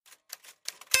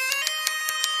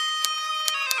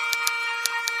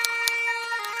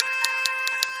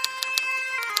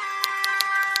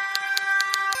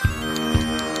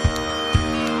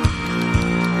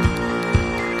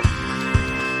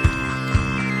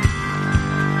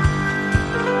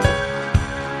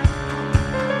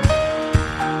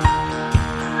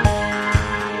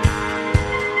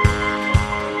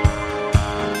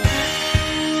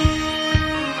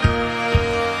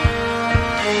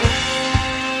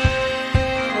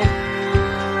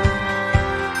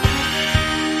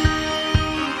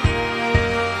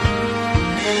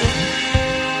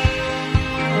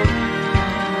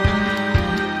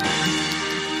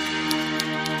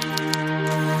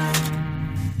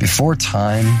Before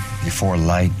time, before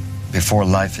light, before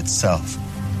life itself,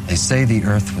 they say the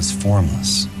earth was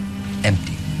formless,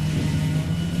 empty,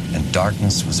 and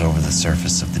darkness was over the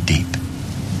surface of the deep.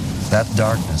 That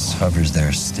darkness hovers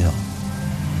there still,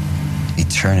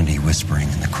 eternity whispering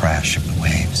in the crash of the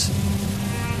waves.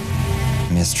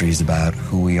 Mysteries about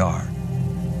who we are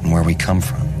and where we come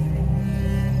from.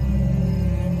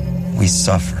 We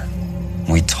suffer,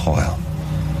 we toil,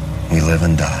 we live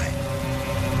and die,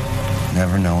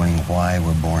 never knowing why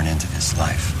we're born into this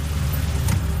life.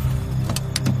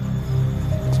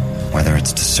 Whether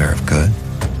it's to serve good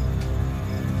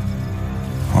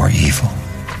or evil.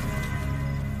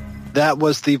 That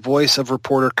was the voice of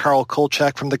reporter Carl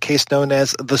Kolchak from the case known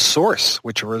as The Source,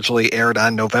 which originally aired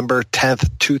on November 10th,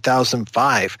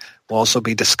 2005. We'll also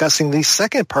be discussing the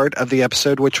second part of the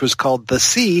episode, which was called The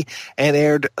Sea, and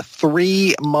aired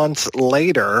 3 months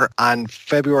later on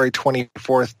February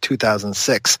 24th,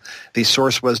 2006. The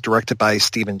Source was directed by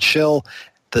Stephen Schill.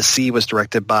 The Sea was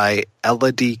directed by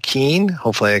Elodie Keene.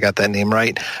 Hopefully I got that name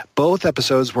right. Both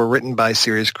episodes were written by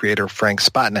series creator Frank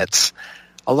Spotnitz.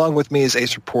 Along with me is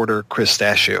ace reporter Chris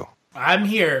Stashew. I'm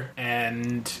here,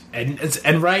 and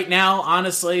right now,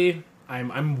 honestly,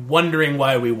 I'm wondering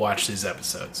why we watch these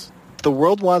episodes. The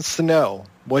world wants to know,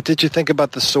 what did you think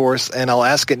about The Source? And I'll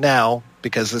ask it now,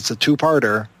 because it's a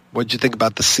two-parter. What did you think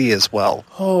about The Sea as well?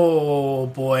 Oh,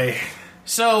 boy.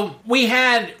 So, we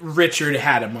had Richard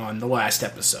Haddam on the last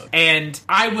episode, and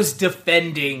I was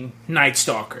defending Night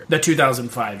Stalker, the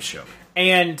 2005 show.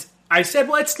 And I said,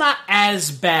 well, it's not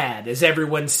as bad as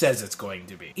everyone says it's going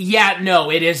to be. Yeah,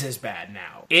 no, it is as bad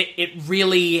now. It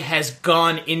really has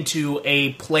gone into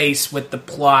a place with the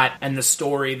plot and the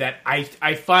story that I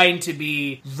find to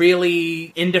be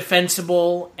really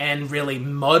indefensible and really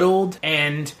muddled,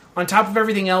 and on top of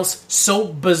everything else, so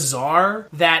bizarre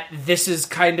that this is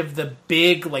kind of the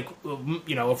big, like,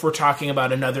 you know, if we're talking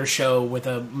about another show with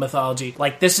a mythology,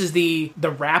 like, this is the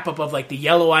wrap-up of, like, the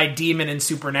Yellow-Eyed Demon in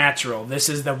Supernatural. This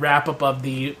is the wrap-up of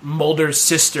the Mulder's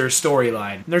sister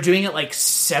storyline. They're doing it, like,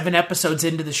 7 episodes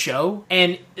into the show,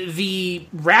 and the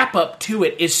wrap-up to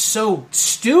it is so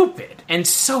stupid and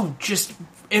so just...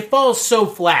 It falls so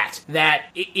flat that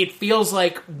it feels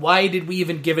like, why did we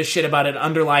even give a shit about an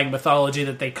underlying mythology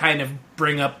that they kind of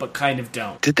bring up but kind of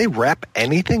don't? Did they wrap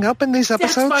anything up in these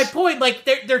episodes? That's my point. Like,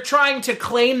 they're trying to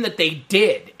claim that they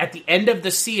did. At the end of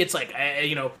The Sea, it's like,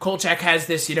 Kolchak has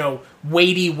this,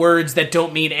 weighty words that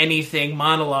don't mean anything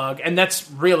monologue, and that's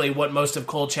really what most of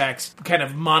Kolchak's kind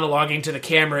of monologuing to the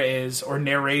camera is, or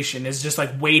narration, is just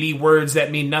like weighty words that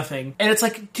mean nothing. And it's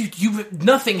like, dude,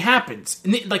 nothing happens.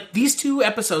 And like, these 2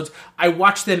 episodes, I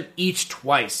watched them each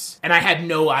twice, and I had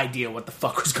no idea what the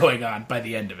fuck was going on by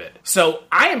the end of it. So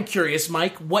I am curious,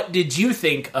 Mike, what did you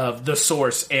think of The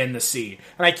Source and The Sea?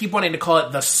 And I keep wanting to call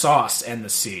it The Sauce and The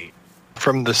Sea.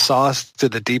 From the sauce to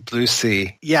the deep blue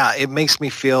sea. Yeah, it makes me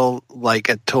feel like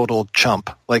a total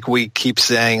chump. Like, we keep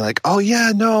saying, like, oh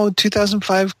yeah, no,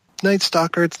 2005 Night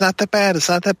Stalker, it's not that bad, it's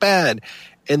not that bad.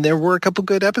 And there were a couple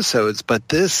good episodes, but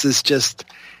this is just,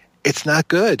 it's not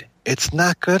good. It's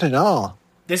not good at all.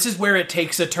 This is where it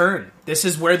takes a turn. This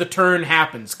is where the turn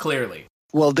happens, clearly.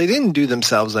 Well, they didn't do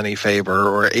themselves any favor,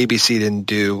 or ABC didn't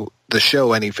do the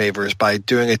show any favors by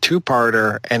doing a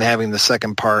 2-parter and having the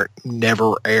second part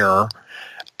never air.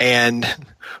 And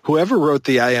whoever wrote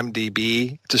the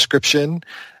IMDb description,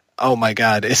 oh my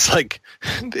God, it's like,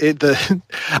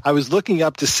 I was looking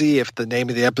up to see if the name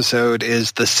of the episode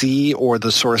is The Sea or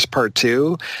The Source Part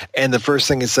 2, and the first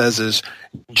thing it says is,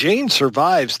 Jane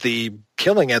survives the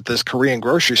killing at this Korean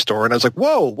grocery store. And I was like,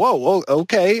 whoa,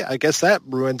 okay, I guess that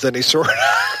ruins any sort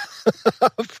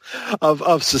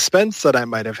of suspense that I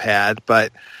might have had.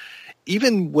 But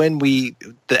even when the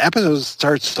episode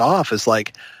starts off as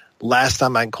like, last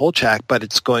time on Kolchak, but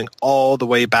it's going all the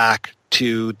way back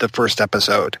to the first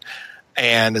episode.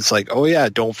 And it's like, oh yeah,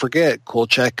 don't forget,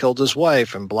 Kolchak killed his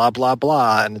wife and blah, blah,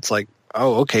 blah. And it's like,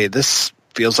 oh, okay, this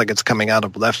feels like it's coming out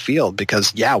of left field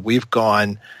because, yeah, we've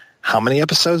gone how many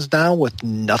episodes now with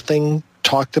nothing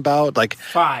talked about? Like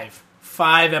 5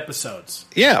 episodes.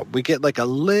 Yeah, we get like a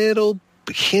little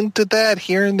hint of that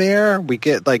here and there. We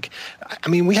get like, I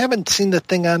mean, we haven't seen the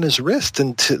thing on his wrist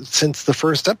since the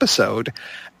first episode.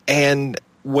 And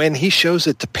when he shows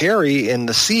it to Perry in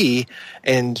The Sea,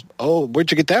 and, oh,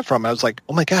 where'd you get that from? I was like,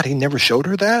 oh my God, he never showed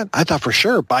her that? I thought for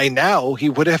sure by now he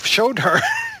would have showed her.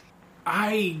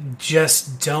 I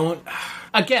just don't...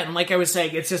 Again, like I was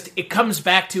saying, it comes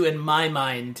back to, in my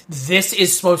mind, this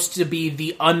is supposed to be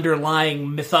the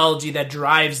underlying mythology that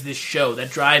drives this show,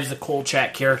 that drives the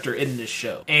Kolchak character in this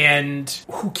show. And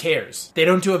who cares? They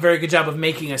don't do a very good job of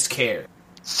making us care.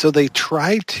 So they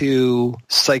try to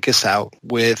psych us out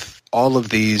with all of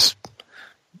these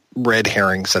red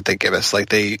herrings that they give us. Like,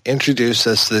 they introduce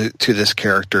us to this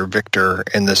character, Victor,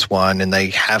 in this one, and they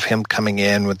have him coming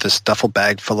in with this duffel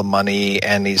bag full of money,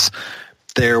 and he's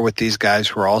there with these guys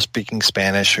who are all speaking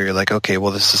Spanish, or you're like, okay,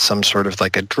 well, this is some sort of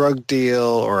like a drug deal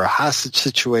or a hostage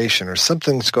situation or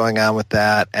something's going on with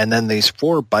that. And then these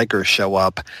 4 bikers show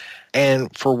up,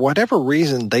 and for whatever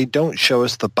reason, they don't show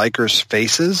us the bikers'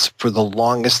 faces for the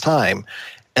longest time.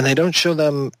 And they don't show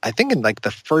them, I think in like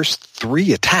the first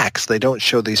 3 attacks, they don't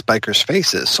show these bikers'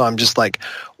 faces. So I'm just like,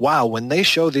 wow, when they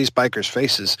show these bikers'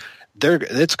 faces,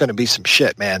 it's going to be some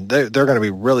shit, man. They're going to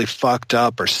be really fucked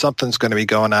up, or something's going to be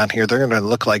going on here. They're going to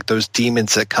look like those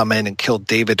demons that come in and kill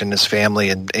David and his family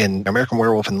in American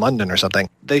Werewolf in London or something.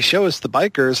 They show us the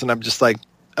bikers, and I'm just like,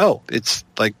 oh, it's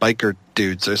like biker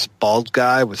dudes. There's a bald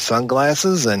guy with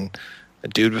sunglasses and a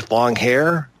dude with long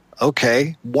hair.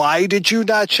 Okay, why did you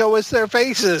not show us their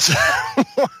faces?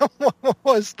 What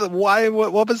was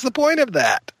the point of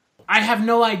that? I have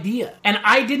no idea. And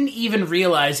I didn't even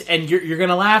realize, and you're going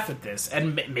to laugh at this,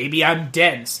 and maybe I'm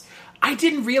dense, I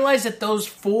didn't realize that those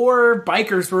 4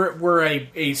 bikers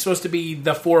were supposed to be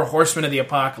the 4 horsemen of the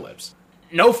apocalypse.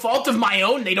 No fault of my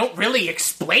own, they don't really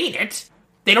explain it.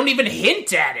 They don't even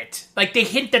hint at it. Like, they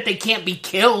hint that they can't be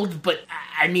killed, but,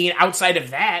 I mean, outside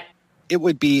of that... It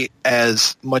would be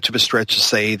as much of a stretch to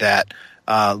say that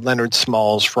Leonard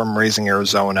Smalls from Raising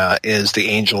Arizona is the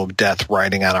angel of death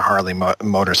riding on a Harley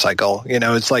motorcycle. You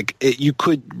know, it's like you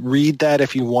could read that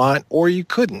if you want, or you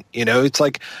couldn't. You know, it's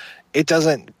like it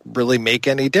doesn't really make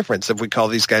any difference if we call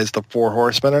these guys the 4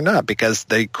 horsemen or not, because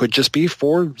they could just be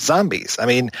 4 zombies. I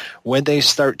mean, when they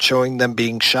start showing them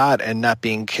being shot and not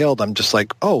being killed, I'm just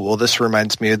like, oh, well, this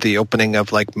reminds me of the opening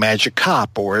of like Magic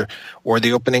Cop or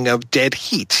the opening of Dead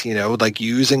Heat, you know, like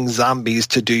using zombies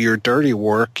to do your dirty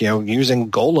work, you know, using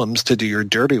golems to do your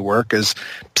dirty work is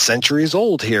centuries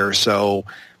old here. So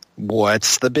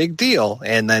what's the big deal?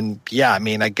 And then, yeah, I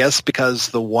mean, I guess because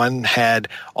the one had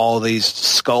all these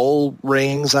skull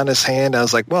rings on his hand, I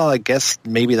was like, well, I guess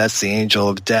maybe that's the angel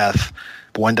of death.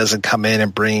 One doesn't come in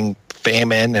and bring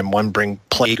famine, and one bring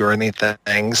plague or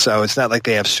anything. So it's not like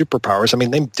they have superpowers. I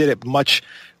mean, they did it much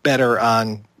better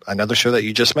on another show that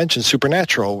you just mentioned,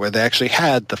 Supernatural, where they actually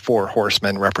had the 4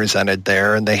 horsemen represented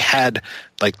there, and they had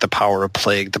like the power of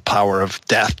plague, the power of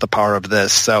death, the power of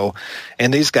this. So,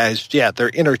 and these guys, yeah, they're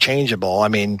interchangeable. I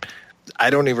mean,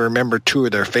 I don't even remember 2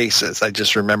 of their faces. I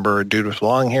just remember a dude with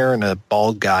long hair and a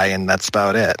bald guy, and that's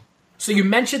about it. So you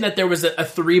mentioned that there was a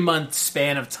 3-month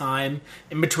span of time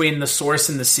in between The Source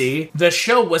and The Sea. The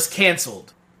show was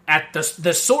canceled.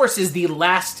 The Source is the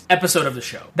last episode of the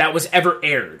show that was ever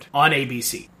aired on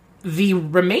ABC. The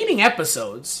remaining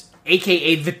episodes,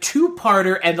 aka the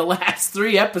 2-parter and the last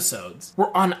 3 episodes,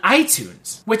 were on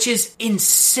iTunes, which is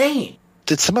insane.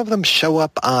 Did some of them show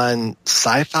up on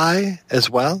Sci-Fi as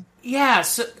well? Yeah,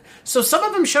 so some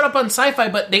of them showed up on Sci-Fi,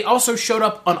 but they also showed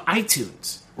up on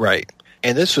iTunes. Right.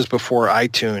 And this was before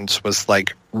iTunes was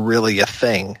like really a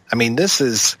thing. I mean, this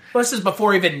is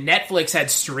before even Netflix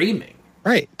had streaming.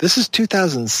 Right. This is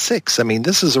 2006. I mean,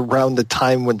 this is around the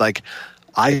time when like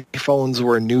iPhones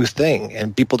were a new thing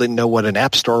and people didn't know what an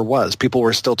app store was. People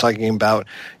were still talking about,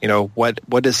 you know,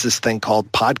 what is this thing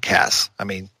called podcasts? I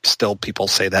mean, still people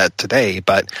say that today,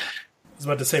 but I was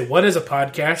about to say, what is a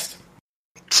podcast?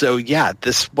 So yeah,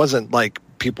 this wasn't like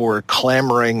people were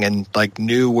clamoring and like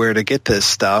knew where to get this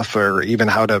stuff or even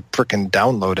how to frickin'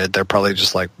 download it. They're probably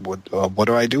just like, what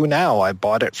do I do now? I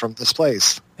bought it from this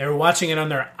place. They were watching it on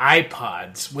their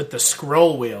iPods with the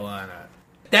scroll wheel on it.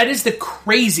 That is the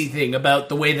crazy thing about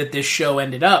the way that this show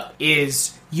ended up,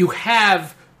 is you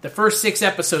have the first 6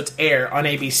 episodes air on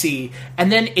ABC,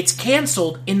 and then it's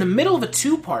canceled in the middle of a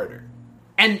 2-parter.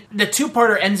 And the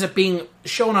 2-parter ends up being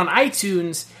shown on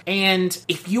iTunes, and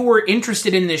if you were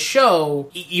interested in this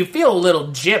show, you feel a little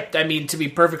gypped. I mean, to be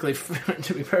perfectly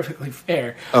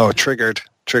fair. Oh, triggered.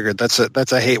 That's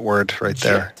a hate word right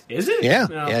there. Gypped. Is it? Yeah.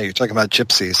 No. Yeah, you're talking about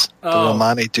gypsies. Oh. The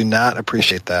Romani do not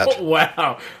appreciate that. Oh,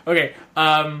 wow. Okay.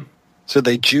 So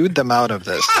they Jewed them out of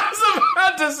this. I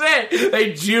was about to say,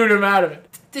 they Jewed them out of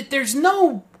it. There's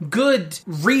no good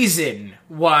reason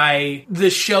why the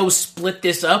show split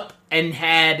this up and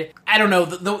had, I don't know,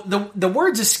 the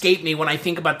words escape me when I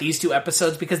think about these two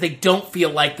episodes because they don't feel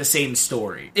like the same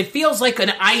story. It feels like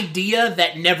an idea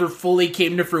that never fully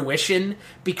came to fruition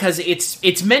because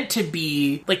it's meant to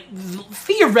be, like,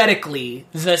 theoretically,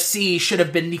 The Sea should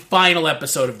have been the final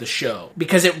episode of the show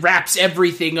because it wraps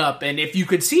everything up, and if you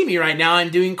could see me right now, I'm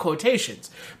doing quotations.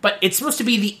 But it's supposed to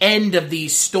be the end of the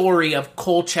story of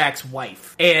Kolchak's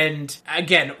wife. And,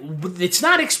 again, it's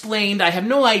not explained. I have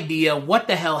no idea what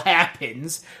the hell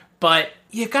happens, but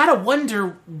you gotta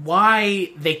wonder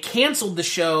why they canceled the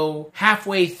show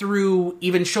halfway through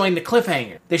even showing the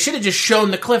cliffhanger. They should have just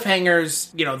shown the cliffhangers,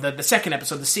 you know, the second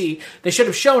episode, The Sea. They should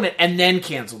have shown it and then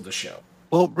canceled the show.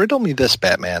 Well, riddle me this,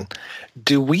 Batman.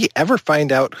 Do we ever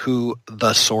find out who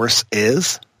the source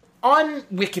is? On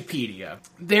Wikipedia,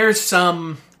 there's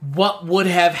some what would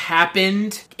have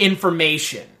happened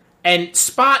information. And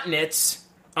Spotnitz,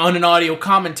 on an audio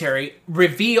commentary,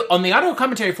 on the audio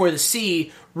commentary for The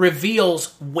Sea,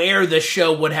 reveals where the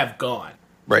show would have gone.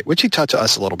 Right, which he talked to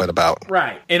us a little bit about.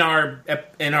 Right. In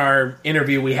our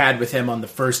interview we had with him on the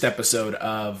first episode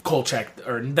of Kolchak,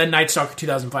 or the Night Stalker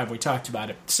 2005, we talked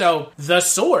about it. So, the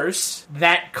source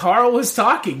that Carl was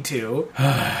talking to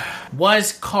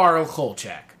was Carl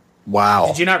Kolchak. Wow.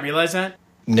 Did you not realize that?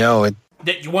 No.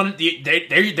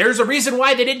 There's a reason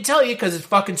why they didn't tell you, because it's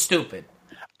fucking stupid.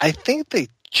 I think they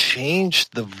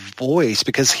changed the voice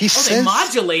because he says... they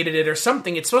modulated it or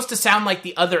something. It's supposed to sound like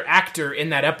the other actor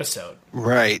in that episode.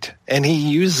 Right. And he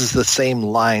uses the same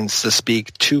lines to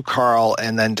speak to Carl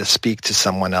and then to speak to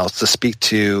someone else, to speak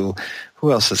to...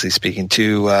 Who else is he speaking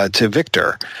to? To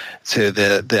Victor, to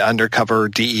the undercover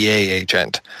DEA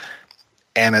agent.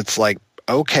 And it's like,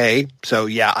 okay, so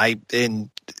yeah,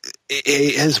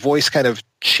 his voice kind of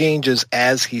changes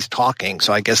as he's talking.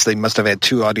 So I guess they must have had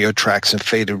two audio tracks and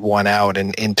faded one out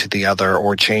and into the other,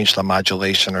 or changed the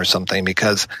modulation or something,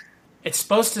 because it's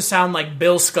supposed to sound like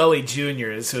Bill Scully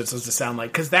Jr. is who it's supposed to sound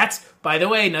like. Because that's, by the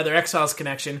way, another X-Files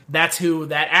connection. That's who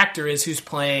that actor is who's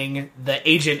playing the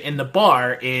agent in the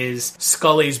bar, is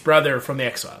Scully's brother from the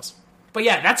X-Files. But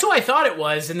yeah, that's who I thought it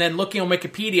was, and then looking on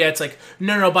Wikipedia, it's like,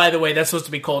 no, by the way, that's supposed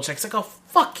to be Kolchak. It's like, oh,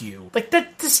 fuck you. Like,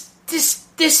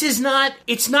 this is not,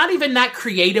 it's not even that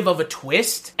creative of a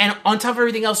twist, and on top of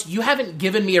everything else, you haven't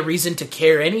given me a reason to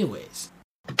care anyways.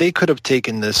 They could have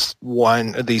taken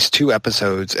these two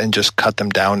episodes and just cut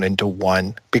them down into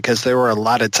one, because there were a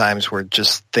lot of times where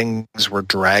just things were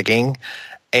dragging.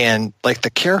 And like the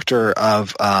character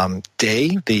of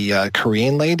Day, the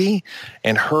Korean lady,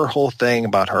 and her whole thing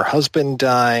about her husband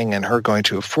dying and her going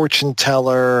to a fortune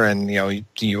teller, and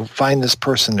you find this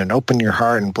person and open your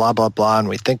heart and blah blah blah, and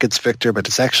we think it's Victor, but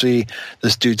it's actually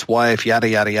this dude's wife, yada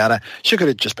yada yada. She could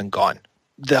have just been gone.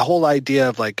 The whole idea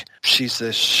of like she's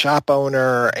this shop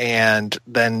owner and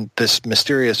then this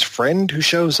mysterious friend who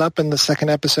shows up in the second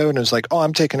episode and is like, oh,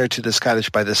 I'm taking her to this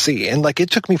cottage by the sea. And like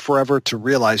it took me forever to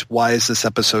realize, why is this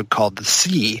episode called The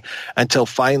Sea? Until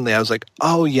finally I was like,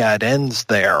 oh yeah, it ends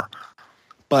there.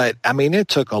 But I mean, it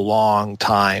took a long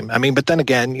time. I mean, but then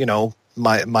again,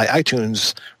 my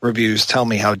iTunes reviews tell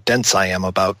me how dense I am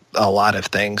about a lot of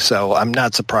things, so I'm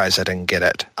not surprised I didn't get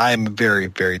it. I'm very,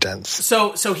 very dense.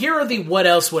 So here are the what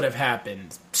else would have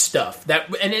happened stuff.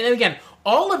 And again,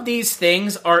 all of these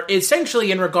things are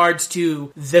essentially in regards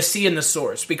to The Sea and the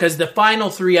Source, because the final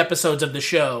 3 episodes of the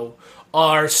show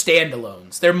are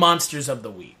standalones. They're monsters of the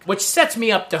week, which sets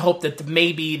me up to hope that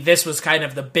maybe this was kind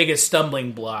of the biggest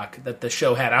stumbling block that the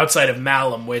show had outside of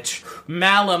Malum, which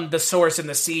Malum, The Source, and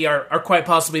The Sea are quite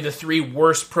possibly the 3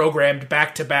 worst programmed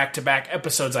back-to-back-to-back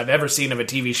episodes I've ever seen of a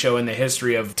TV show in the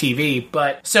history of TV.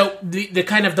 But so the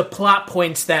kind of the plot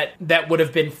points that would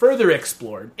have been further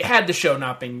explored had the show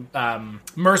not been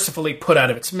mercifully put out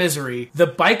of its misery. The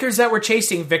bikers that were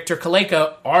chasing Victor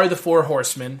Kaleka are the 4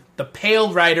 Horsemen, the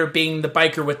Pale Rider being the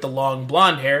biker with the long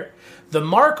blonde hair. The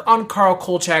mark on Carl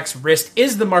Kolchak's wrist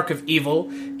is the mark of evil.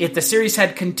 If the series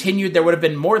had continued, there would have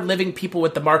been more living people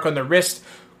with the mark on their wrist.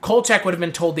 Kolchak would have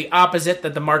been told the opposite,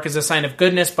 that the mark is a sign of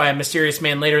goodness, by a mysterious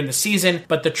man later in the season,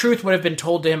 but the truth would have been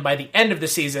told to him by the end of the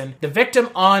season. The victim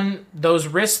on those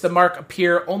wrists the mark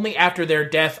appear only after their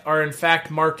death are in fact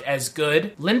marked as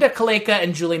good. Linda Kaleka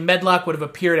and Julie Medlock would have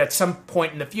appeared at some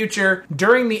point in the future.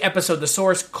 During the episode The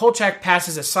Source, Kolchak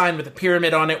passes a sign with a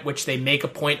pyramid on it, which they make a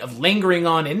point of lingering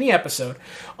on in the episode.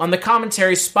 On the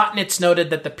commentary, Spotnitz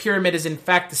noted that the pyramid is in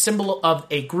fact the symbol of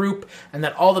a group, and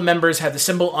that all the members have the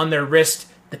symbol on their wrist.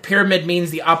 The pyramid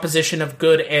means the opposition of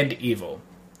good and evil.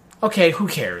 Okay, who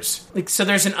cares? So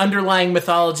there's an underlying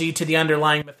mythology to the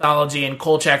underlying mythology, and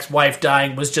Kolchak's wife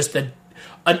dying was just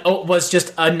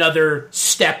just another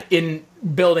step in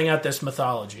building out this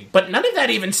mythology. But none of that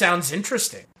even sounds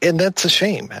interesting. And that's a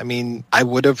shame. I mean, I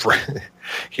would have...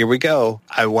 Here we go.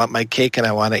 I want my cake and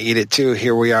I want to eat it too.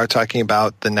 Here we are talking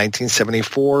about the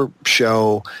 1974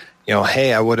 show. You know,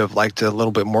 hey, I would have liked a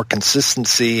little bit more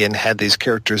consistency and had these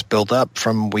characters build up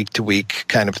from week to week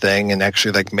kind of thing and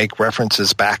actually like make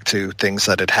references back to things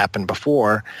that had happened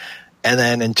before. And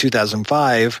then in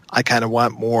 2005, I kind of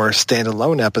want more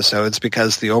standalone episodes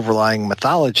because the overlying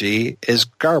mythology is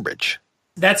garbage.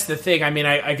 That's the thing. I mean,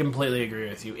 I completely agree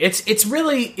with you. It's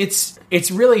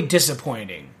really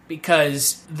disappointing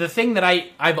because the thing that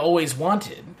I've always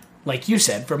wanted, like you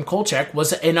said, from Kolchak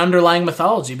was an underlying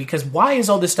mythology, because why is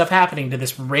all this stuff happening to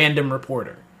this random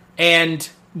reporter? And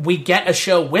we get a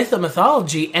show with a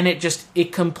mythology, and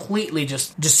it completely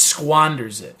just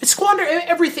squanders it. It squanders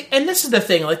everything. And this is the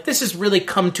thing, like, this has really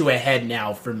come to a head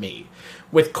now for me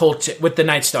with Kolchak, with the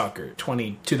Night Stalker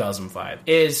 2005,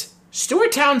 is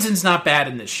Stuart Townsend's not bad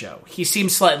in this show. He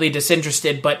seems slightly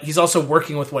disinterested, but he's also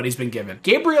working with what he's been given.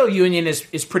 Gabriel Union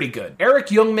is pretty good. Eric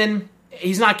Jungman,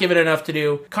 he's not given enough to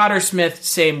do. Cotter Smith,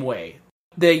 same way.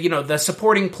 The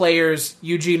supporting players,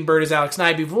 Eugene Bird as Alex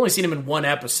Nyby, we've only seen him in one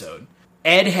episode.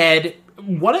 Ed Head,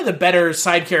 one of the better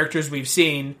side characters we've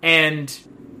seen, and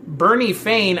Bernie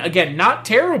Fain, again, not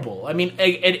terrible. I mean,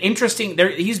 an interesting.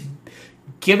 He's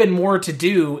given more to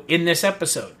do in this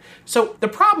episode. So the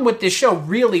problem with this show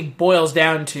really boils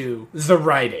down to the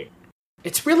writing.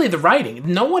 It's really the writing.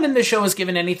 No one in the show is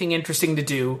given anything interesting to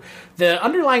do. The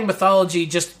underlying mythology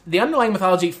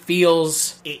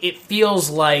feels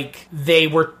like they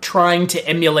were trying to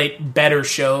emulate better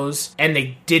shows, and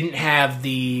they didn't have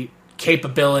the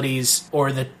capabilities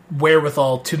or the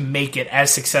wherewithal to make it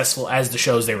as successful as the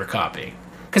shows they were copying.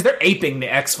 Because they're aping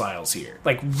the X-Files here.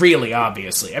 Like, really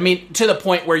obviously. I mean, to the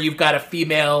point where you've got a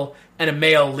female and a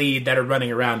male lead that are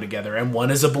running around together, and one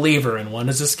is a believer and one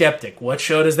is a skeptic. What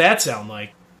show does that sound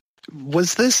like?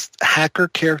 Was this hacker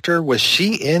character, was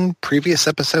she in previous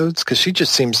episodes? Because she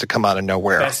just seems to come out of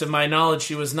nowhere. Best of my knowledge,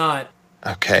 she was not.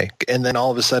 Okay. And then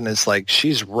all of a sudden it's like,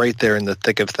 she's right there in the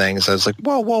thick of things. I was like,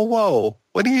 whoa, whoa, whoa.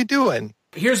 What are you doing?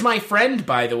 Here's my friend,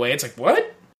 by the way. It's like,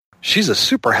 what? She's a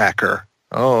super hacker.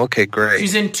 Oh, okay, great.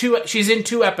 She's in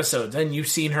two episodes, and you've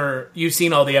seen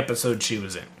all the episodes she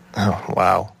was in. Oh,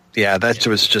 wow. Yeah, that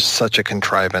was just such a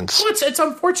contrivance. Well, it's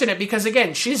unfortunate because,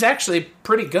 again, she's actually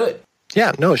pretty good.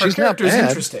 Yeah, no, she's not bad. Her character is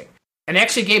interesting. And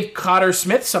actually gave Cotter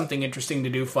Smith something interesting to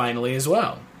do finally as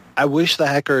well. I wish the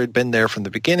hacker had been there from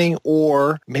the beginning,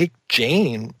 or make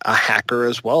Jane a hacker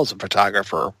as well as a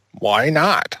photographer. Why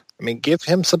not? I mean, give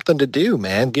him something to do,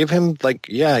 man. Give him, like,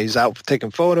 yeah, he's out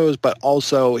taking photos, but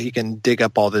also he can dig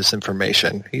up all this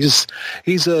information. He's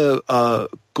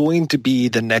going to be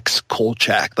the next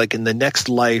Kolchak, like in the next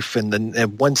life,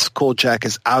 and once Kolchak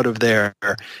is out of there,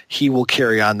 he will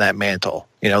carry on that mantle.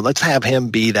 You know, let's have him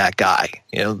be that guy.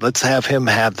 You know, let's have him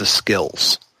have the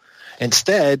skills.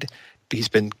 Instead, he's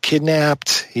been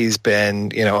kidnapped. He's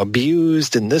been,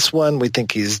 abused. In this one, we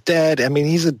think he's dead. I mean,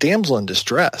 he's a damsel in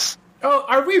distress. Oh,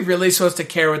 are we really supposed to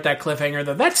care with that cliffhanger,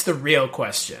 though? That's the real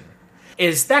question.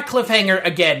 Is that cliffhanger,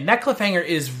 again, that cliffhanger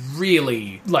is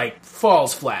really,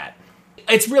 falls flat.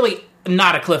 It's really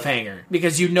not a cliffhanger,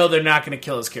 because you know they're not going to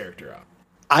kill his character off.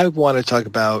 I want to talk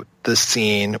about the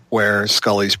scene where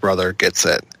Scully's brother gets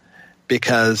it,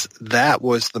 because that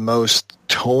was the most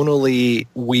tonally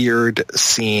weird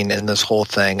scene in this whole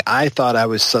thing. I thought I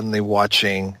was suddenly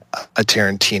watching a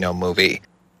Tarantino movie.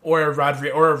 Or a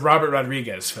Robert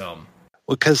Rodriguez film.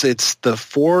 Because it's the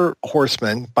four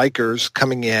horsemen, bikers,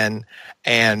 coming in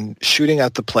and shooting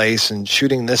at the place and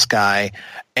shooting this guy,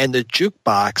 and the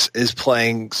jukebox is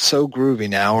playing So Groovy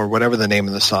Now, or whatever the name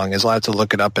of the song is. I'll have to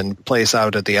look it up and play us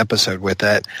out at the episode with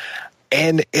it.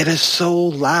 And it is so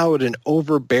loud and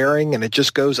overbearing, and it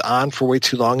just goes on for way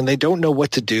too long, and they don't know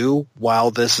what to do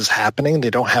while this is happening. They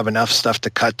don't have enough stuff to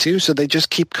cut to, so they just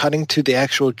keep cutting to the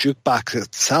actual jukebox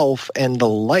itself and the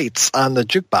lights on the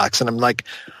jukebox. And I'm like,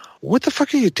 what the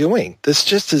fuck are you doing? This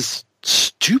just is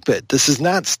stupid. This is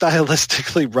not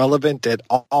stylistically relevant at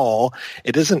all.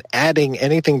 It isn't adding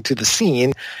anything to the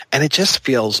scene, and it just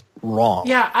feels wrong.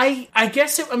 Yeah, I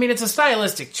guess it's a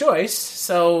stylistic choice,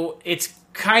 so it's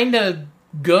kind of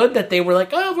good that they were like,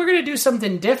 oh, we're going to do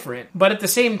something different. But at the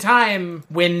same time,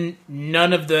 when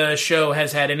none of the show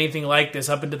has had anything like this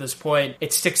up until this point,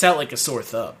 it sticks out like a sore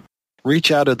thumb.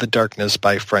 Reach Out of the Darkness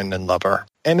by Friend and Lover.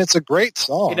 And it's a great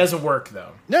song. It doesn't work,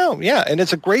 though. No, yeah, and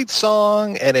it's a great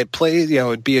song, and it plays,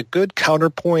 it'd be a good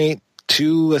counterpoint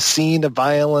to a scene of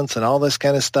violence and all this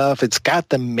kind of stuff. It's got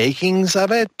the makings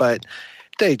of it, but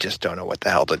they just don't know what the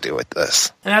hell to do with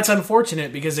this. And that's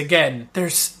unfortunate because, again,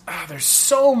 there's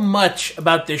so much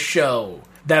about this show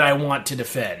that I want to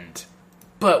defend.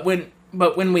 But when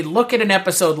we look at an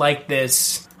episode like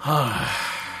this,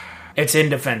 it's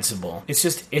indefensible. It's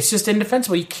just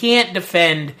indefensible. You can't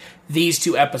defend these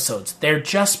two episodes. They're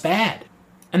just bad.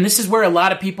 And this is where a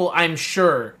lot of people, I'm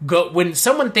sure, go when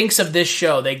someone thinks of this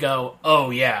show, they go, "Oh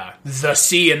yeah, The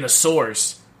Sea and the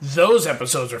Source. Those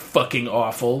episodes are fucking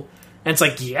awful." And it's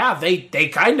like, yeah, they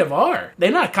kind of are.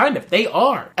 They're not kind of, they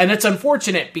are. And it's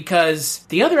unfortunate because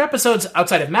the other episodes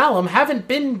outside of Malum haven't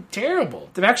been terrible.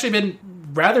 They've actually been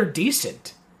rather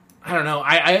decent. I don't know.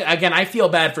 I feel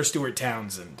bad for Stuart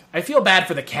Townsend. I feel bad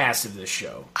for the cast of this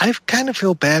show. I kind of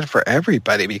feel bad for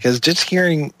everybody because just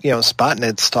hearing,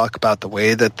 Spotnitz talk about the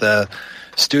way that the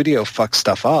studio fucks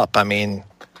stuff up, I mean...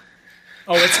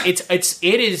 Oh, it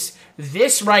is...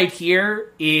 This right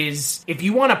here is, if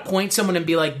you want to point someone and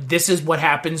be like, this is what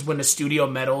happens when a studio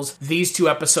meddles, these two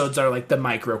episodes are like the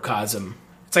microcosm.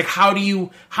 It's like, how do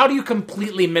you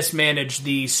completely mismanage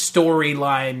the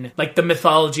storyline, like the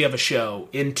mythology of a show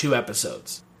in 2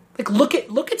 episodes? Like, look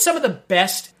at some of the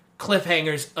best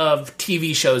cliffhangers of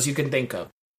TV shows you can think of.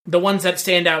 The ones that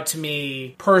stand out to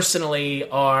me personally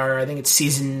are, I think it's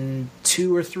season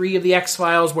 2 or 3 of The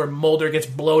X-Files, where Mulder gets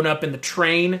blown up in the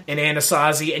train in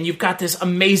Anasazi, and you've got this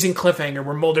amazing cliffhanger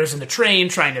where Mulder's in the train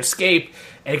trying to escape,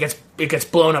 and it gets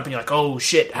blown up, and you're like, oh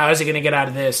shit, how is he going to get out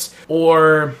of this?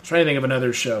 Or, I'm trying to think of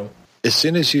another show. As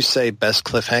soon as you say best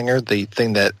cliffhanger, the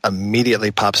thing that immediately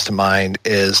pops to mind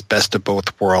is Best of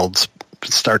Both Worlds,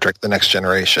 Star Trek The Next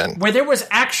Generation. Where there was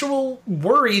actual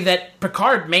worry that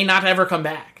Picard may not ever come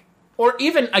back. Or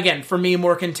even, again, for me,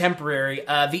 more contemporary,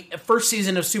 the first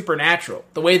season of Supernatural,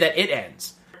 the way that it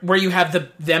ends. Where you have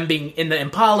them being in the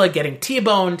Impala, getting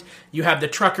T-boned, you have the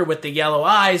trucker with the yellow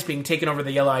eyes being taken over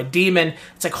the yellow-eyed demon.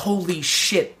 It's like, holy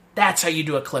shit, that's how you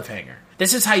do a cliffhanger.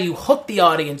 This is how you hook the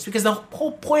audience, because the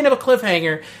whole point of a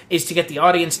cliffhanger is to get the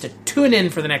audience to tune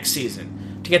in for the next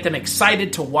season, to get them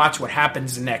excited to watch what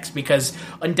happens next, because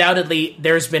undoubtedly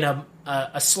there's been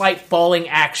a slight falling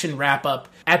action wrap-up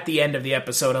at the end of the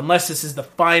episode, unless this is the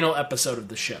final episode of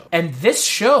the show. And this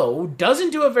show doesn't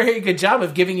do a very good job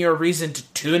of giving you a reason to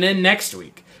tune in next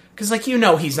week. Because,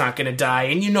 he's not going to die,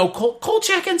 and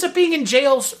Kolchak ends up being in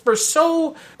jail for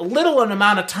so little an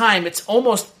amount of time, it's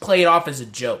almost played off as a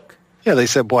joke. Yeah, they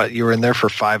said, what, you were in there for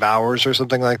 5 hours or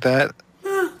something like that?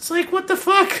 It's like, what the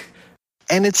fuck?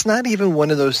 And it's not even one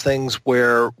of those things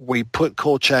where we put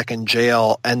Kolchak in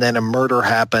jail and then a murder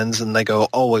happens and they go,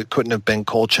 oh, it couldn't have been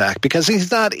Kolchak. Because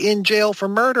he's not in jail for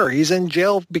murder. He's in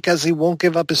jail because he won't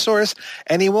give up his source.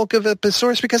 And he won't give up his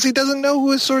source because he doesn't know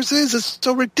who his source is. It's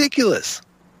so ridiculous.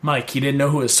 Mike, he didn't know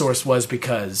who his source was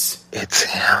because... It's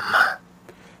him.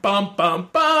 Bum, bum,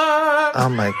 bum. Oh,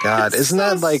 my God. Isn't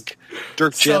that like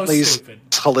Dirk Gently's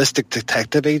holistic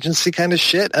detective agency kind of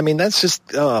shit? I mean, that's just,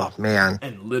 oh, man.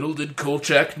 And little did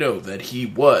Kolchak know that he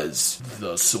was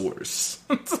the source.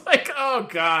 It's like, oh,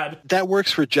 God. That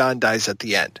works for John dies at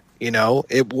the end.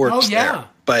 It works there.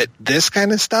 But this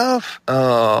kind of stuff,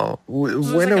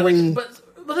 when are we...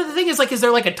 But the thing is, is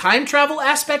there a time travel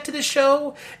aspect to this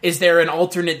show? Is there an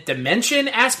alternate dimension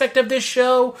aspect of this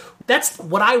show? That's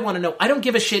what I want to know. I don't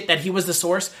give a shit that he was the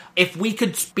source. If we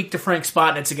could speak to Frank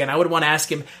Spotnitz again, I would want to ask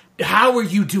him, how are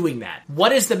you doing that?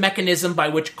 What is the mechanism by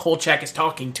which Kolchak is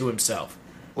talking to himself?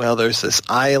 Well, there's this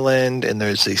island, and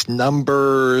there's these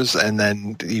numbers, and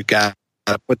then you got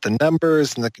to put the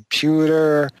numbers in the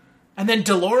computer. And then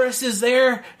Dolores is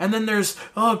there, and then there's,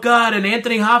 oh God, and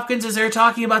Anthony Hopkins is there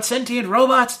talking about sentient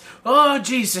robots. Oh,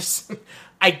 Jesus.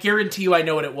 I guarantee you I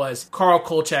know what it was. Carl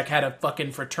Kolchak had a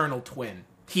fucking fraternal twin.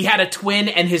 He had a twin,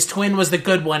 and his twin was the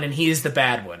good one, and he's the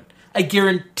bad one. I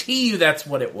guarantee you that's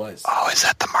what it was. Oh, is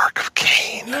that the mark of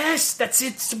Cain? Yes, that's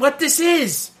it. What this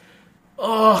is.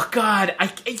 Oh, God.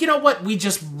 You know what? We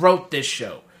just wrote this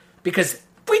show. Because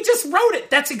we just wrote it.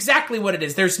 That's exactly what it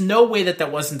is. There's no way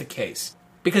that wasn't the case.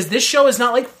 Because this show is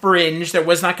not like Fringe. There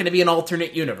was not going to be an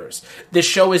alternate universe. This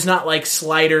show is not like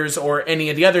Sliders or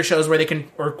any of the other shows where they can,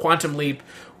 or Quantum Leap,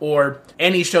 or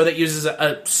any show that uses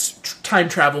a time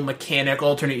travel mechanic,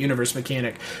 alternate universe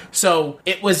mechanic. So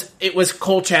it was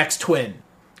Kolchak's twin.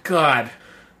 God.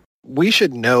 We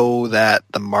should know that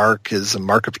the mark is a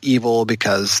mark of evil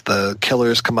because the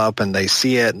killers come up and they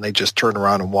see it and they just turn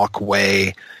around and walk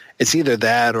away. It's either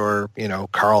that or,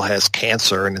 Carl has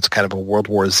cancer and it's kind of a World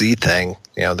War Z thing.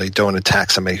 They don't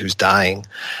attack somebody who's dying.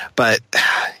 But,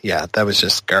 yeah, that was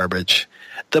just garbage.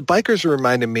 The Bikers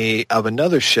reminded me of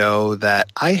another show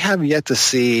that I have yet to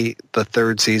see the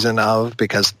 3rd season of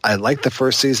because I liked the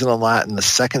 1st season a lot and the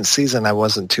 2nd season I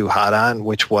wasn't too hot on,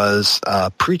 which was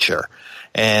Preacher.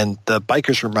 And the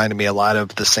bikers reminded me a lot of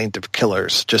the Saint of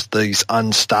Killers, just these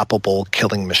unstoppable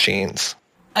killing machines.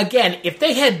 Again, if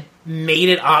they had made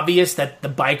it obvious that the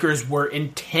bikers were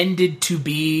intended to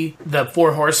be the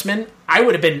Four Horsemen, I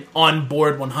would have been on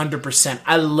board 100%.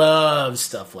 I love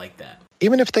stuff like that.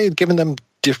 Even if they had given them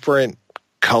different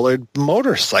colored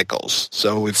motorcycles.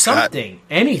 So we've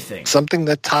anything. Something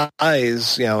that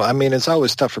ties, it's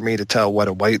always tough for me to tell what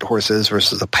a white horse is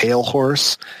versus a pale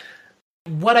horse.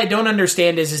 What I don't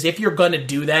understand is if you're going to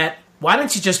do that, why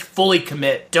don't you just fully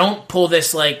commit? Don't pull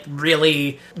this,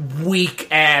 really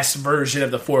weak-ass version of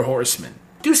the Four Horsemen.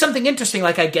 Do something interesting.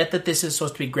 I get that this is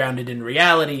supposed to be grounded in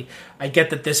reality. I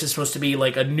get that this is supposed to be,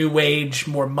 a new age,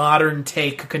 more modern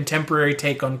take, a contemporary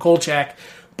take on Kolchak.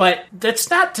 But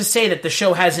that's not to say that the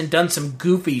show hasn't done some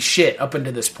goofy shit up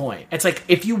until this point. It's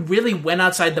if you really went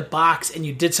outside the box and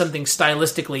you did something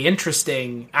stylistically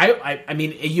interesting, I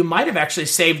mean, you might have actually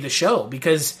saved the show,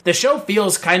 because the show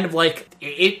feels kind of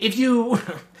if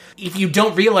you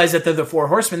don't realize that they're the Four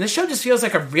Horsemen, this show just feels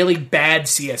like a really bad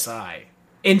CSI.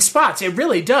 In spots, it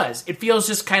really does. It feels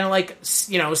just kind of like,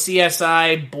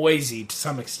 CSI Boise to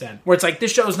some extent, where it's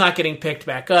this show's not getting picked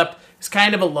back up. It's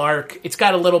kind of a lark. It's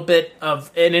got a little bit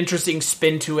of an interesting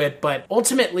spin to it, but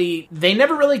ultimately, they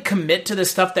never really commit to the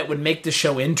stuff that would make the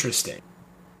show interesting.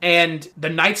 And the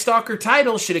Night Stalker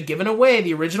title should have given away.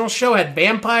 The original show had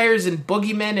vampires and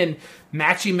boogeymen and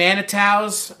matchy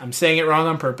manitows. I'm saying it wrong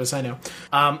on purpose, I know.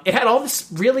 It had all this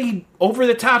really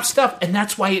over-the-top stuff, and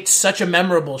that's why it's such a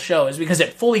memorable show, is because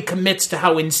it fully commits to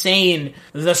how insane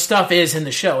the stuff is in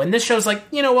the show. And this show's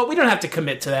you know what, we don't have to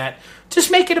commit to that. Just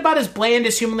make it about as bland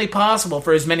as humanly possible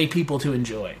for as many people to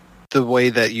enjoy. The way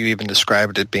that you even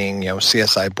described it being,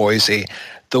 CSI Boise,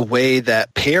 the way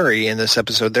that Perry in this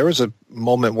episode, there was a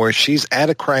moment where she's at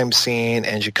a crime scene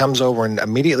and she comes over and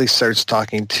immediately starts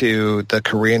talking to the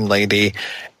Korean lady,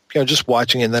 just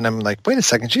watching, and then I'm like, wait a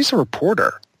second, she's a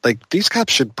reporter. These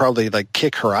cops should probably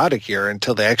kick her out of here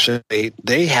until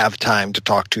they have time to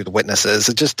talk to the witnesses.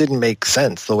 It just didn't make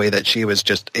sense the way that she was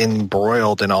just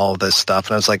embroiled in all of this stuff.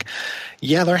 And I was like,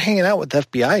 yeah, they're hanging out with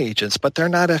FBI agents, but they're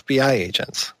not FBI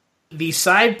agents. The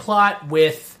side plot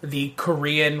with the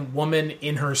Korean woman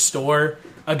in her store,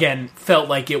 again, felt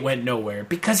like it went nowhere,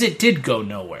 because it did go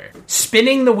nowhere.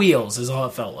 Spinning the wheels is all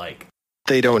it felt like.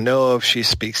 They don't know if she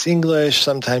speaks English.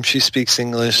 Sometimes she speaks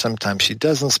English. Sometimes she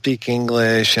doesn't speak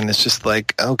English. And it's just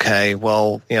okay,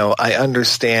 well, I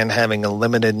understand having a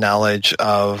limited knowledge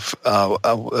of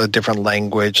a different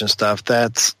language and stuff.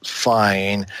 That's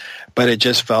fine. But it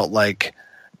just felt like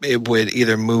it would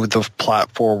either move the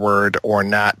plot forward or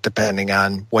not, depending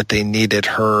on what they needed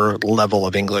her level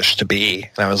of English to be.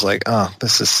 And I was like, oh,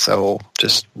 this is so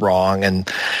just wrong.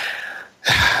 And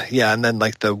yeah, and then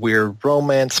the weird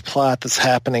romance plot that's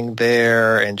happening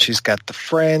there, and she's got the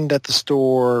friend at the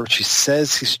store. She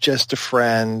says he's just a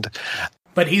friend.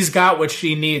 But he's got what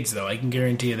she needs, though. I can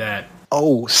guarantee you that.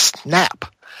 Oh, snap.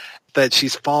 That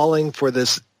she's falling for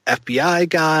this FBI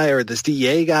guy or this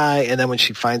DEA guy, and then when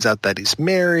she finds out that he's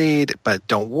married, but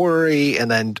don't worry,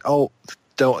 and then,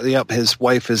 his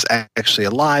wife is actually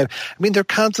alive. I mean, they're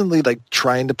constantly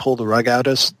trying to pull the rug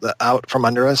out from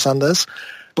under us on this.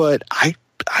 But I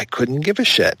couldn't give a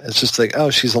shit. It's just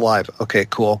she's alive. Okay,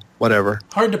 cool. Whatever.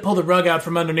 Hard to pull the rug out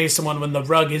from underneath someone when the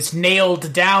rug is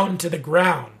nailed down to the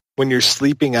ground. When you're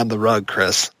sleeping on the rug,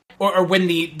 Chris. Or when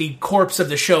the corpse of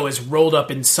the show is rolled up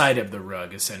inside of the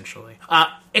rug, essentially.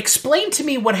 Explain to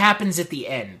me what happens at the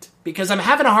end, because I'm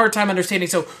having a hard time understanding.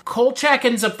 So Kolchak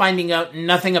ends up finding out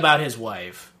nothing about his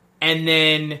wife. And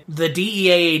then the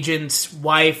DEA agent's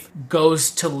wife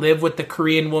goes to live with the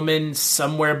Korean woman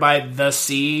somewhere by the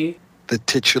sea. The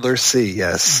titular sea,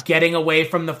 yes. Getting away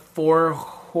from the Four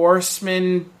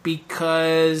Horsemen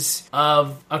because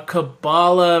of a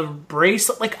Kabbalah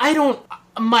bracelet.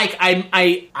 Mike,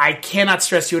 I cannot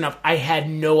stress you enough. I had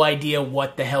no idea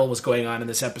what the hell was going on in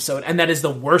this episode. And that is the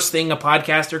worst thing a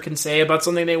podcaster can say about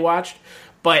something they watched.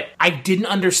 But I didn't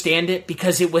understand it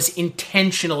because it was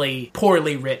intentionally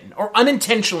poorly written, or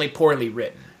unintentionally poorly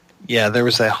written. Yeah, there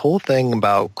was that whole thing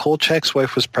about Kolchak's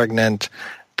wife was pregnant.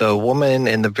 The woman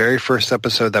in the very first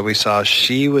episode that we saw,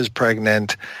 she was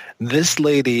pregnant. This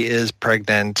lady is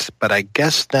pregnant, but I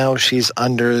guess now she's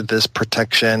under this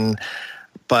protection.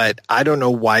 But I don't know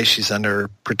why she's under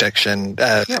protection.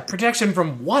 Protection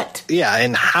from what? Yeah,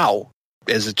 and how?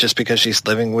 Is it just because she's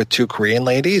living with two Korean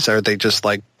ladies? Are they just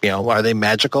are they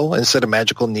magical? Instead of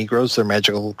magical Negroes, they're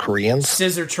magical Koreans?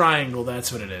 Scissor triangle,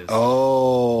 that's what it is.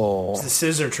 Oh. It's the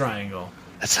scissor triangle.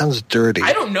 That sounds dirty.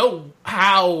 I don't know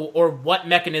how or what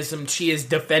mechanism she is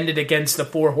defended against the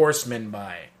Four Horsemen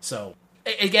by. So,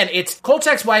 again, it's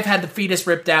Kolchak's wife had the fetus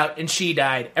ripped out and she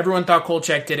died. Everyone thought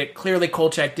Kolchak did it. Clearly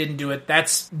Kolchak didn't do it.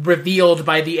 That's revealed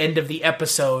by the end of the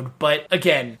episode. But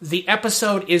again, the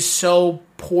episode is so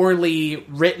poorly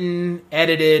written,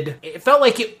 edited. It felt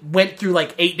like it went through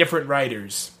like 8 different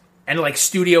writers. And like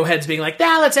studio heads being like,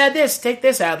 let's add this, take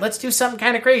this out, let's do something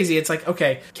kind of crazy. It's like,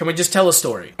 okay, can we just tell a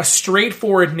story? A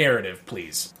straightforward narrative,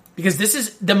 please. Because this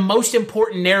is the most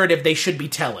important narrative they should be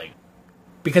telling.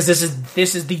 Because this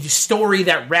is the story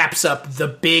that wraps up the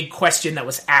big question that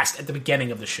was asked at the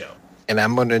beginning of the show. And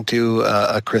I'm going to do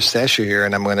a Chris Dasher here,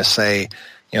 and I'm going to say,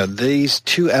 these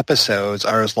 2 episodes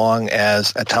are as long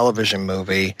as a television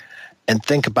movie. And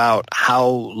think about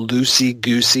how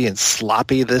loosey-goosey and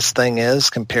sloppy this thing is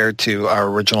compared to our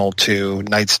original 2,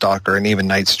 Night Stalker and even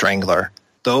Night Strangler.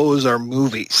 Those are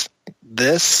movies.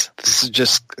 This is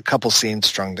just a couple scenes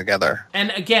strung together.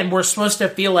 And again, we're supposed to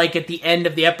feel like at the end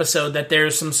of the episode that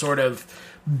there's some sort of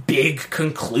big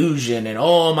conclusion and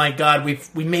oh my god,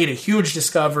 we made a huge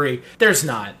discovery. There's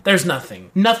not. There's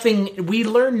nothing. We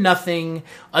learn nothing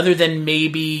other than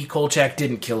maybe Kolchak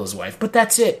didn't kill his wife, but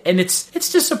that's it. And it's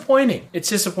disappointing. It's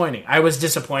disappointing. I was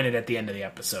disappointed at the end of the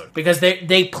episode because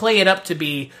they play it up to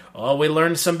be, oh, we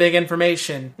learned some big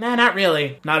information. Nah, not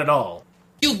really. Not at all.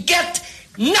 You get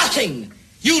nothing.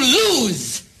 You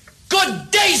lose. Good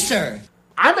day, sir.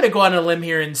 I'm going to go on a limb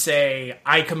here and say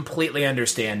I completely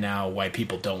understand now why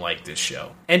people don't like this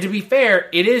show. And to be fair,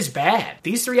 it is bad.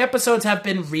 These 3 episodes have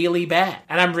been really bad.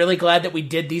 And I'm really glad that we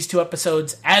did these 2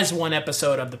 episodes as one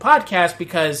episode of the podcast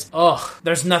because,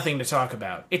 there's nothing to talk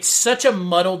about. It's such a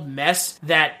muddled mess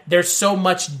that there's so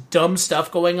much dumb stuff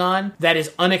going on that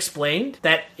is unexplained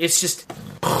that it's just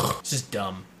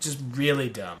dumb. Just really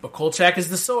dumb. But Kolchak is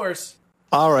the source.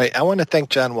 All right. I want to thank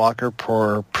John Walker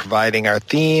for providing our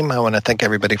theme. I want to thank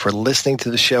everybody for listening to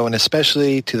the show, and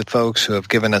especially to the folks who have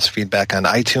given us feedback on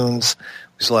iTunes.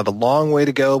 We still have a long way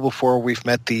to go before we've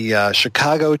met the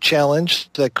Chicago challenge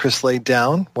that Chris laid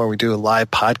down, where we do a live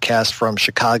podcast from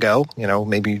Chicago,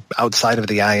 maybe outside of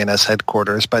the INS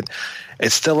headquarters, but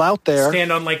it's still out there.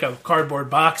 Stand on like a cardboard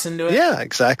box and do it? Yeah,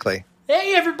 exactly.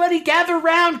 Hey, everybody, gather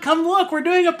around. Come look. We're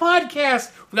doing a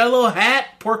podcast. We got a little hat,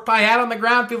 pork pie hat on the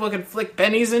ground people can flick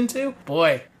pennies into.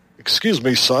 Boy. Excuse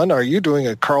me, son. Are you doing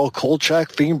a Carl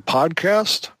Kolchak-themed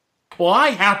podcast? Well,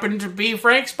 I happen to be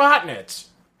Frank Spotnitz.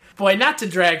 Boy, not to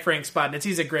drag Frank Spotnitz.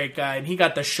 He's a great guy, and he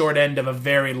got the short end of a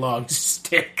very long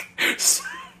stick.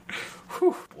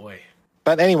 Whew, boy.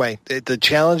 But anyway, the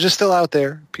challenge is still out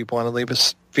there. People want to leave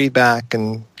us feedback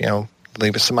and,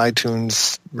 leave us some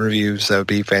iTunes reviews. That would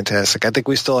be fantastic. I think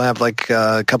we still have like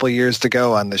a couple of years to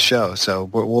go on the show, so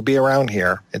we'll be around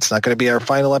here. It's not going to be our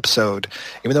final episode,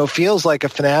 even though it feels like a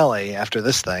finale after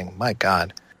this thing. My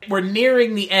God. We're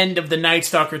nearing the end of the Night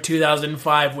Stalker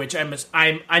 2005, which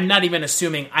I'm not even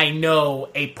assuming. I know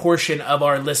a portion of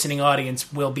our listening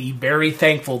audience will be very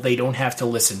thankful they don't have to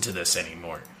listen to this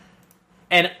anymore.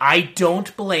 And I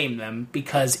don't blame them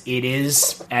because it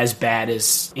is as bad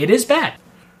as it is bad.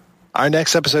 Our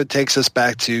next episode takes us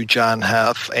back to John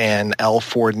Huff and L.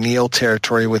 Ford Neal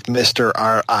territory with Mr.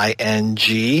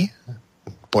 R-I-N-G.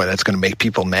 Boy, that's going to make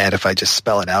people mad if I just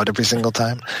spell it out every single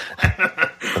time.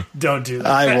 Don't do that.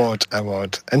 I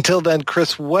won't. Until then,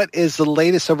 Chris, what is the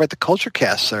latest over at the Culture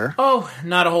Cast, sir? Oh,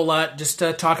 not a whole lot. Just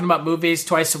talking about movies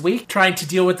twice a week. Trying to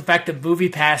deal with the fact that Movie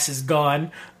Pass is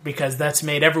gone because that's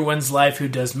made everyone's life who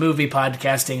does movie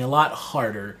podcasting a lot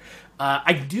harder.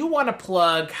 I do want to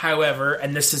plug, however,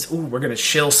 and this is, we're going to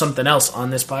shill something else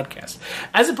on this podcast.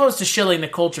 As opposed to shilling the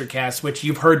Culture Cast, which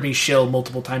you've heard me shill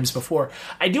multiple times before,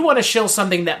 I do want to shill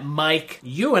something that Mike,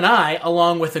 you and I,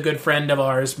 along with a good friend of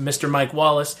ours, Mr. Mike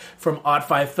Wallace from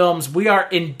Odd5 Films, we are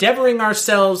endeavoring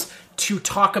ourselves to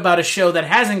talk about a show that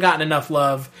hasn't gotten enough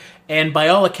love, and by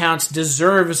all accounts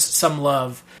deserves some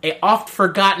love. A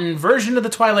oft-forgotten version of The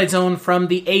Twilight Zone from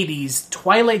the 80s,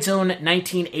 Twilight Zone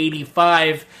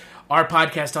 1985. Our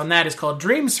podcast on that is called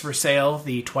Dreams for Sale,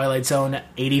 the Twilight Zone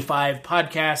 85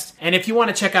 podcast. And if you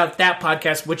want to check out that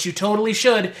podcast, which you totally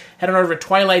should, head on over to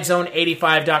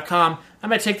twilightzone85.com. I'm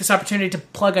going to take this opportunity to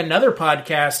plug another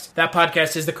podcast. That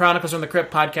podcast is the Chronicles from the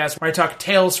Crypt podcast, where I talk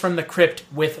Tales from the Crypt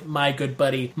with my good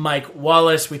buddy Mike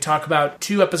Wallace. We talk about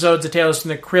 2 episodes of Tales from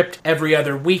the Crypt every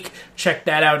other week. Check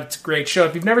that out. It's a great show.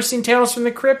 If you've never seen Tales from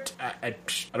the Crypt, I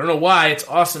don't know why. It's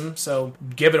awesome, so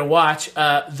give it a watch.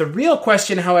 The real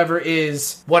question, however,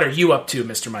 is what are you up to,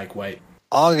 Mr. Mike White?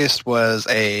 August was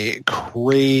a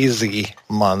crazy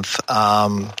month.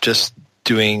 Just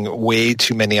doing way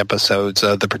too many episodes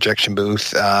of the projection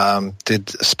booth. Did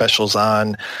specials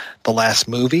on the last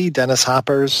movie, Dennis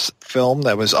Hopper's film.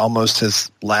 That was almost his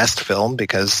last film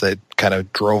because it kind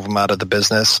of drove him out of the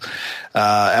business.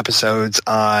 Episodes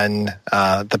on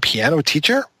The Piano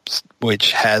Teacher,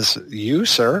 which has you,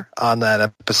 sir, on that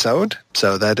episode.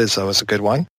 So that is always a good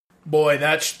one. Boy,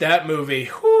 that movie.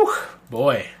 Whew,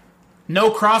 boy.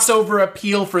 No crossover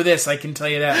appeal for this, I can tell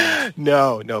you that.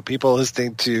 No. People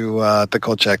listening to the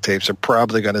Kolchak tapes are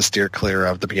probably going to steer clear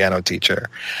of The Piano Teacher.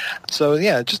 So,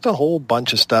 yeah, just a whole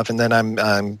bunch of stuff. And then I'm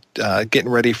getting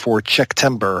ready for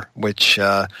Checktember, which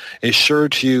is sure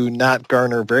to not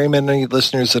garner very many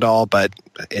listeners at all, but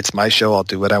it's my show. I'll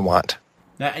do what I want.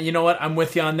 You know what? I'm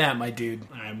with you on that, my dude.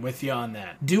 I'm with you on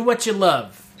that. Do what you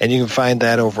love. And you can find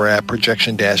that over at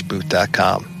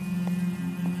projection-booth.com.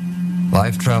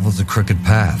 Life travels a crooked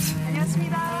path,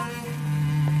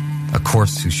 a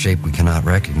course whose shape we cannot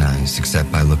recognize except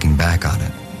by looking back on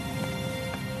it.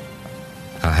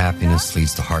 How happiness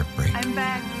leads to heartbreak. I'm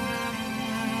back.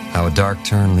 How a dark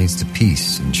turn leads to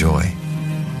peace and joy.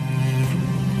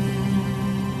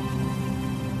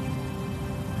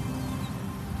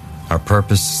 Our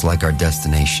purpose, like our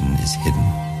destination, is hidden.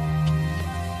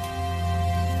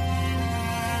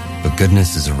 But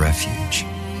goodness is a refuge.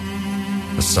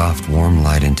 A soft, warm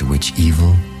light into which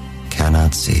evil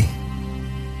cannot see.